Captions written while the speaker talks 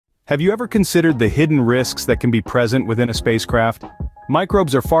Have you ever considered the hidden risks that can be present within a spacecraft?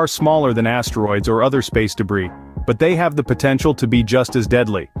 Microbes are far smaller than asteroids or other space debris, but they have the potential to be just as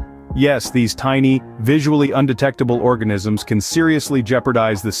deadly. Yes, these tiny, visually undetectable organisms can seriously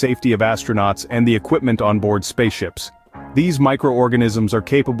jeopardize the safety of astronauts and the equipment on board spaceships. These microorganisms are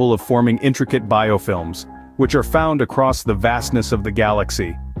capable of forming intricate biofilms, which are found across the vastness of the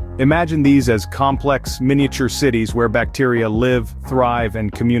galaxy. Imagine these as complex, miniature cities where bacteria live, thrive,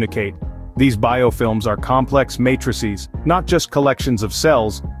 and communicate. These biofilms are complex matrices, not just collections of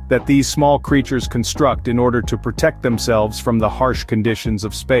cells, that these small creatures construct in order to protect themselves from the harsh conditions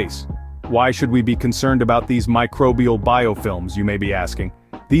of space. Why should we be concerned about these microbial biofilms, you may be asking?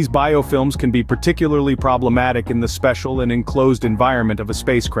 These biofilms can be particularly problematic in the special and enclosed environment of a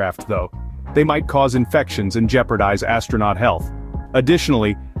spacecraft, though. They might cause infections and jeopardize astronaut health.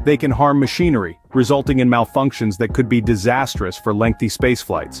 Additionally, they can harm machinery, resulting in malfunctions that could be disastrous for lengthy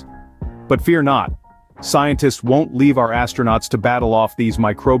spaceflights. But fear not. Scientists won't leave our astronauts to battle off these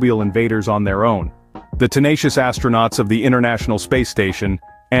microbial invaders on their own. The tenacious astronauts of the International Space Station,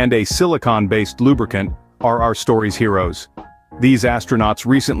 and a silicon-based lubricant, are our story's heroes. These astronauts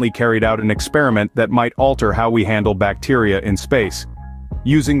recently carried out an experiment that might alter how we handle bacteria in space.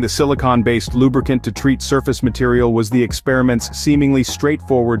 Using the silicon-based lubricant to treat surface material was the experiment's seemingly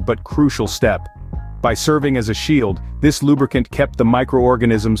straightforward but crucial step. By serving as a shield, this lubricant kept the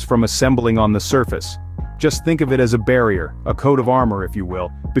microorganisms from assembling on the surface. Just think of it as a barrier, a coat of armor if you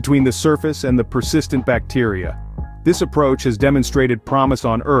will, between the surface and the persistent bacteria. This approach has demonstrated promise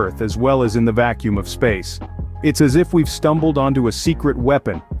on Earth as well as in the vacuum of space. It's as if we've stumbled onto a secret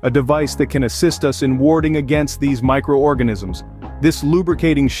weapon, a device that can assist us in warding against these microorganisms. This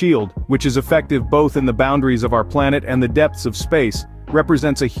lubricating shield, which is effective both in the boundaries of our planet and the depths of space,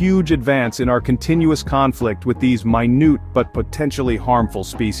 represents a huge advance in our continuous conflict with these minute but potentially harmful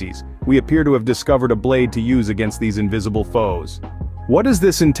species. We appear to have discovered a blade to use against these invisible foes. What does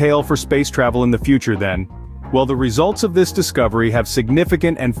this entail for space travel in the future then? Well, the results of this discovery have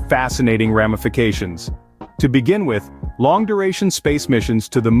significant and fascinating ramifications. To begin with, long-duration space missions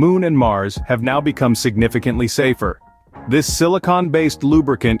to the Moon and Mars have now become significantly safer. This silicon-based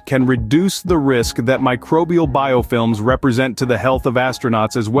lubricant can reduce the risk that microbial biofilms represent to the health of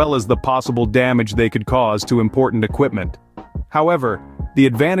astronauts as well as the possible damage they could cause to important equipment. However, the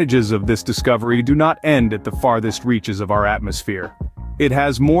advantages of this discovery do not end at the farthest reaches of our atmosphere. It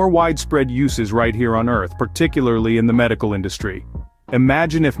has more widespread uses right here on Earth, particularly in the medical industry.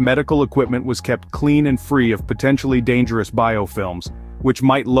 Imagine if medical equipment was kept clean and free of potentially dangerous biofilms, which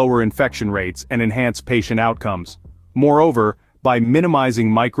might lower infection rates and enhance patient outcomes. Moreover, by minimizing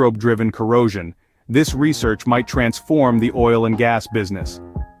microbe-driven corrosion, this research might transform the oil and gas business.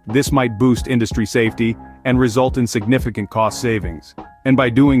 This might boost industry safety and result in significant cost savings. And by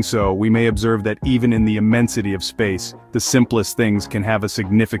doing so, we may observe that even in the immensity of space, the simplest things can have a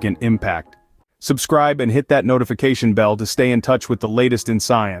significant impact. Subscribe and hit that notification bell to stay in touch with the latest in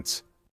science.